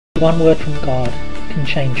one word from God can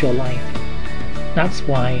change your life. That's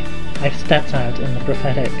why I've stepped out in the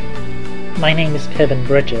prophetic. My name is Piven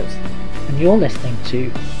Bridges, and you're listening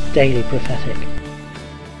to Daily Prophetic.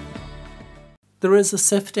 There is a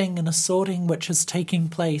sifting and a sorting which is taking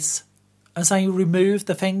place, as I remove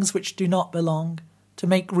the things which do not belong, to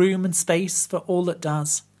make room and space for all that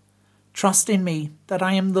does. Trust in me, that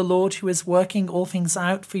I am the Lord who is working all things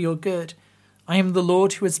out for your good. I am the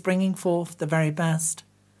Lord who is bringing forth the very best.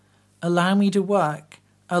 Allow me to work.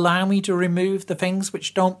 Allow me to remove the things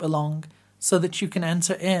which don't belong, so that you can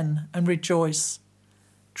enter in and rejoice.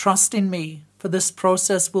 Trust in me, for this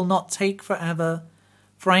process will not take forever.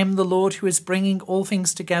 For I am the Lord who is bringing all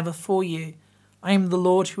things together for you. I am the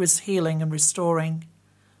Lord who is healing and restoring.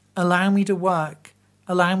 Allow me to work.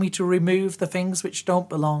 Allow me to remove the things which don't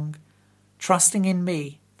belong, trusting in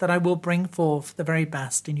me that I will bring forth the very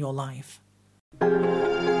best in your life.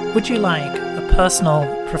 Would you like a personal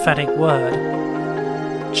prophetic word?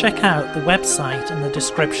 Check out the website in the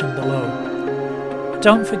description below.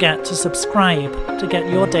 Don't forget to subscribe to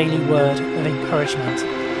get your daily word of encouragement.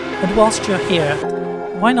 And whilst you're here,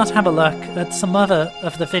 why not have a look at some other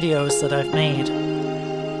of the videos that I've made?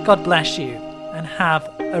 God bless you and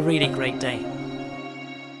have a really great day.